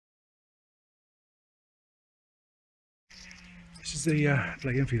This is the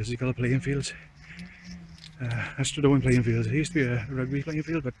playing fields, you call it playing fields. Ystradowen playing fields. It used to be a rugby playing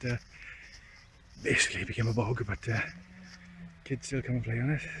field, but basically it became a bog, but kids still come and play on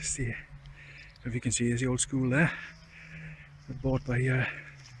it. See, if you can see, there's the old school there. Bought by a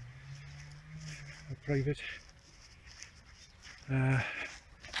private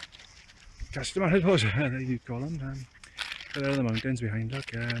customer, I suppose, you'd call them. There are the mountains behind,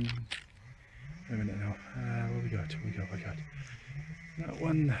 look. Wait a minute now. What we got? We got that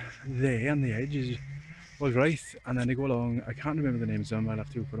one there on the edge is was right, and then they go along. I can't remember the names of them. I'll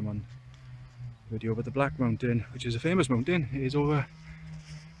have to put them on video. But the Black Mountain, which is a famous mountain, is over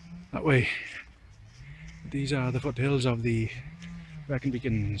that way. These are the foothills of the Brecon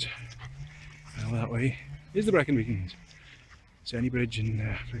Beacons. That way is the Brecon Beacons. Senny Bridge and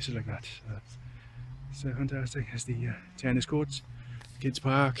places like that. It's fantastic. There's the tennis courts, kids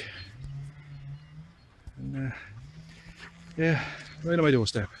park, and yeah, right on my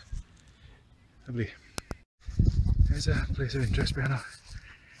doorstep. Lovely. There's a place of interest behind now.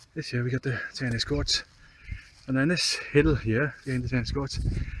 This year we got the tennis courts, and then this hill here behind the tennis courts,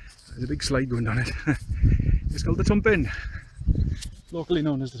 there's a big slide going down it. It's called the Twmllynfell, locally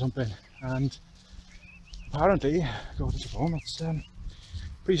known as the Twmllynfell, and apparently, according to the form, it's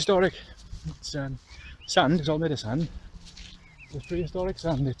prehistoric. It's sand, it's all made of sand. It's prehistoric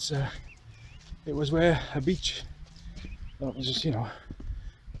sand. It was where a beach that was just, you know,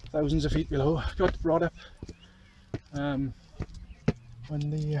 thousands of feet below got brought up when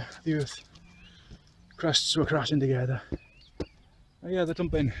the earth crusts were crashing together. Oh yeah, the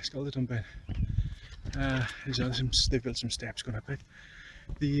Twmllynfell, it's called the Twmllynfell. They've built some steps going up it.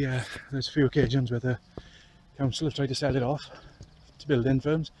 There's a few occasions where the council have tried to sell it off to building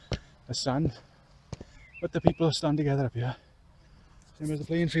firms as sand, but the people stand together up here. Same as the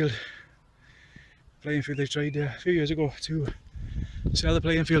playing field. They tried a few years ago to sell the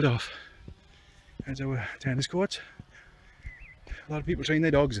playing field off as our tennis court. A lot of people train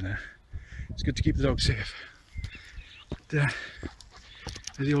their dogs in there. It's good to keep the dogs safe. But,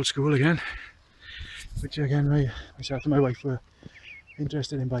 there's the old school again, which again myself and my wife were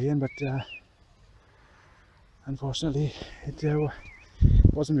interested in buying, but unfortunately it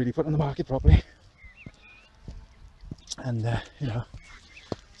wasn't really put on the market properly. And you know,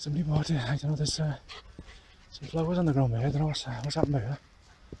 somebody bought it. I don't know, there's some flowers on the ground there. I don't know what's happened there.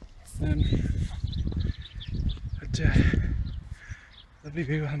 But lovely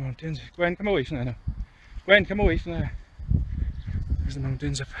view of the mountains. Gwen, come away from there now. Gwen, come away from there. There's the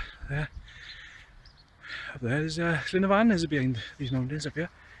mountains up there. Up there is Cwmllynfell is behind these mountains up here.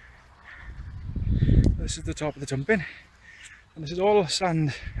 This is the top of the Twmllynfell, and this is all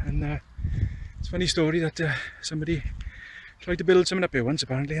sand. And it's a funny story that somebody tried to build something up here once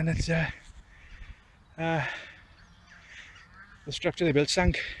apparently, and it's the structure they built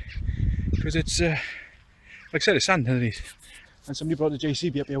sank because it's like I said, it's sand underneath. And somebody brought a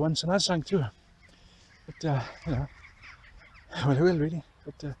JCB up here once and that sank too. But you know, well, it will really.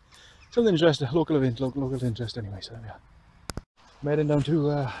 But something interesting, local event, local interest anyway. So there we are. I'm heading down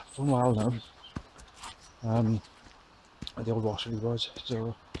to Pown Wal now. Where the old washery was.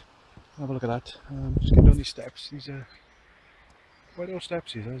 So have a look at that. Just get down these steps. These are quite old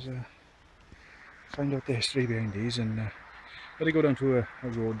steps. These. Find out the history behind these, and but they go down to a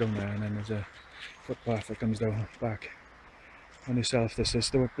road down there, and then there's a footpath that comes down back on yourself. This is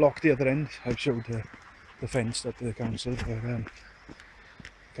the block the other end. I've showed the fence that the council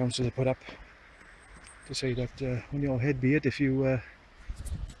have put up to say that when you're head be it if you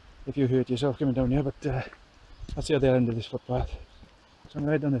hurt yourself coming down here. But that's the other end of this footpath. So I'm going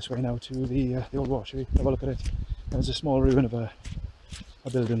to head down this way now to the old washery. Have a look at it. There's a small ruin of a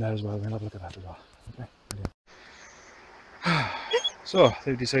building there as well. We'll have a look at that as well. Okay, brilliant. So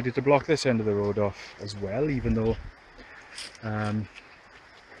they've decided to block this end of the road off as well, even though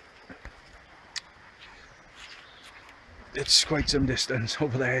it's quite some distance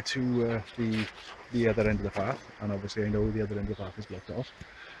over there to the other end of the path, and obviously I know the other end of the path is blocked off.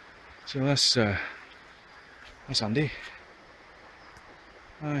 So that's handy.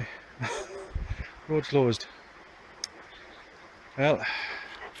 Aye. Road's closed. Well, I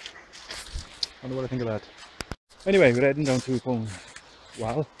wonder what I think of that. Anyway, we're heading down to Pown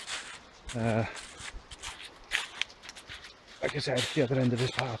Wal. Like I said, the other end of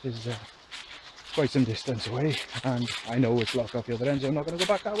this path is quite some distance away, and I know it's blocked off the other end, so I'm not going to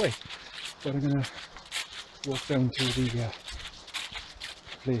go back that way. But I'm going to walk down to the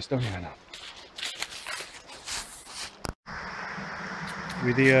place down here now.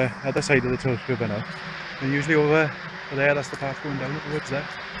 We're the other side of the Twrch River now. And usually over there, that's the path going down the woods there.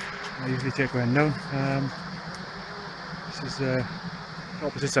 I usually take one down. This is the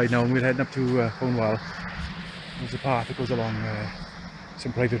opposite side now, and we're heading up to Pown Wal. There's a path that goes along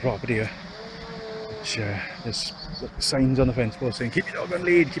some private property here, which there's signs on the fence post saying keep your dog on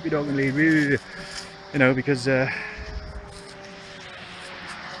lead, keep your dog on lead, you know, because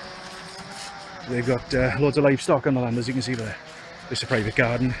they've got loads of livestock on the land, as you can see there. It's a private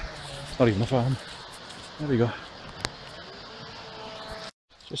garden, it's not even a farm. There we go.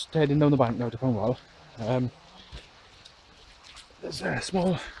 Just heading down the bank now to Pown Wal. There's a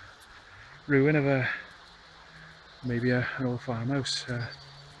small ruin of maybe an old farmhouse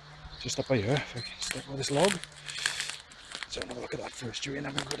just up by here. If I can step by this log. So have a look at that first, Joey, and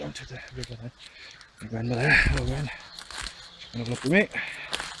I'm going to go down to the river then. And Gwen there, hello Gwen. Just going to have a look with me.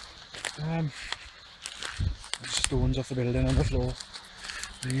 There's stones off the building on the floor.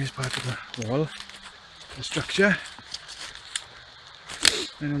 Here's part of the wall, the structure.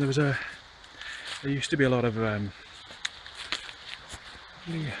 I know there used to be a lot of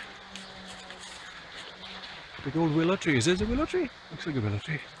big old willow tree. Is this a willow tree? Looks like a willow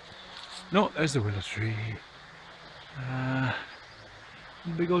tree. No, there's the willow tree.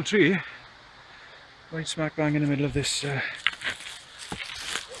 Big old tree right smack bang in the middle of this the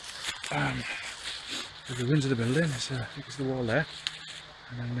ruins of the building. I think it's the wall there,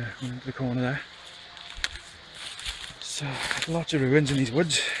 and then one into the corner there. So lots of ruins in these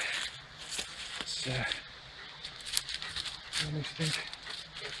woods. What makes you think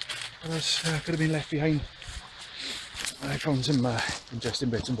what else could have been left behind? I found some interesting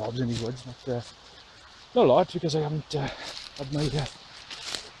bits and bobs in these woods, but not a lot because I haven't had my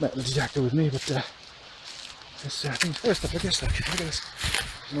metal detector with me. But this thing first up, I guess. Look at this,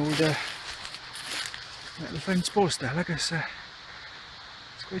 an old metal fence post there. Like it's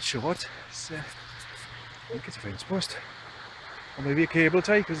quite short. I think it's a fence post, or maybe a cable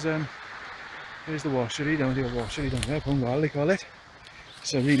tie, because there's the washery down there. Washery down there, Pown Wal they call it.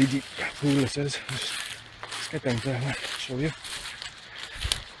 It's a really deep pool, it says. Let's get down there and show you.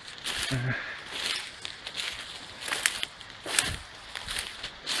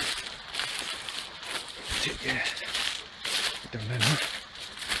 Get down there now.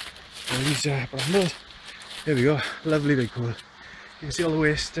 All these brambles. There we go, lovely big pool. You can see all the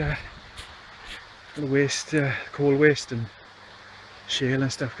waste, coal waste and shale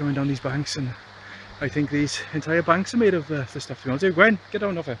and stuff coming down these banks, and I think these entire banks are made of the stuff you want to do. Gwen, get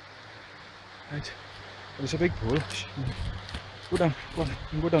down off it. Right, but it's a big pool. Go down, go on,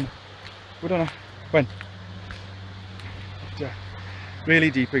 go down. Go down now, Gwen. But, really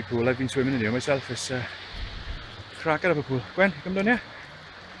deep big pool. I've been swimming in here myself. It's a cracker of a pool. Gwen, come down here.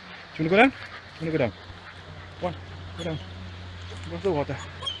 Do you want to go down? Do you want to go down? Go on, go down. Go into the water.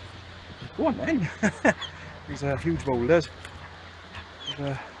 Go on then. These are huge boulders.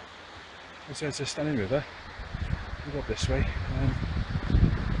 It's a stunning river. We go up this way.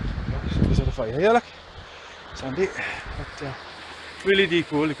 There's a fire here, look. Sandy. But really deep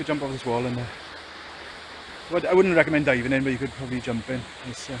pool. You could jump off this wall, and I wouldn't recommend diving in, but you could probably jump in.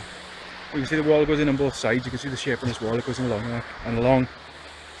 You can see the wall goes in on both sides. You can see the shape on this wall. It goes in along and along,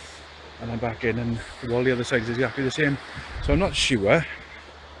 and then back in, and the wall the other side is exactly the same. So I'm not sure.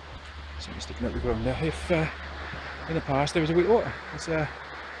 Something sticking out the ground there. If in the past there was a wheel, it's a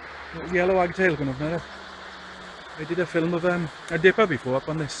yellow wagtail going up there. I did a film of a dipper before up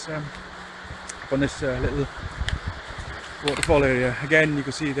on this little waterfall area. Again, you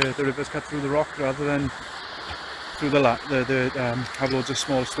can see the river's cut through the rock rather than through the have loads of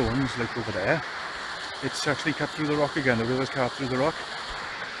small stones like over there. It's actually cut through the rock again. The river's carved through the rock,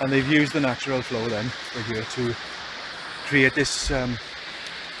 and they've used the natural flow then right here to create this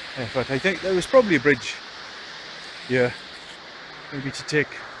effort. I think there was probably a bridge here, maybe to take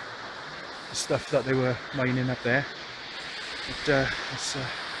the stuff that they were mining up there. But it's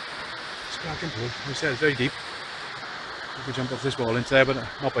cracking pool. As I said, it's very deep. You could jump off this wall into there, but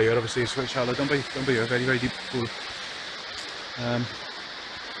not by here obviously, it's quite shallow. Don't by here, very, very deep pool.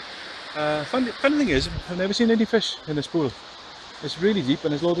 Funny thing is, I've never seen any fish in this pool. It's really deep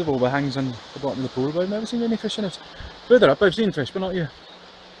and there's loads of overhangs on the bottom of the pool, but I've never seen any fish in it. Further up I've seen fish, but not here.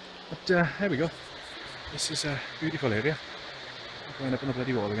 But there we go. This is a beautiful area. Going up on the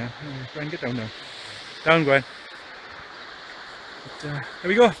bloody wall again. Gwen, get down now. Down, Gwen. But there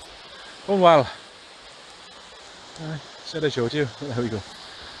we go. Pown Wal. Said I showed you. There we go.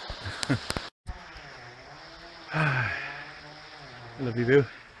 Lovely view.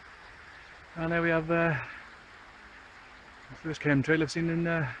 And there we have the first chemtrail I've seen in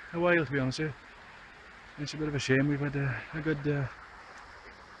a while, to be honest with you. It's a bit of a shame. We've had a good,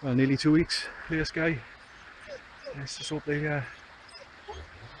 well, nearly 2 weeks clear sky. Let's just hope they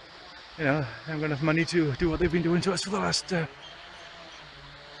you know, they haven't got enough money to do what they've been doing to us for the last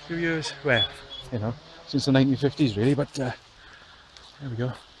few years. Well, you know, since the 1950s really, but there we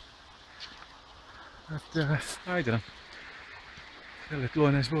go. But I don't know. A little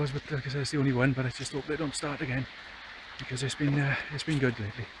one, I suppose, but like I said, it's the only one. But I just hope they don't start again because it's been good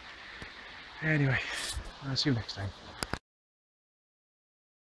lately. Anyway, I'll see you next time.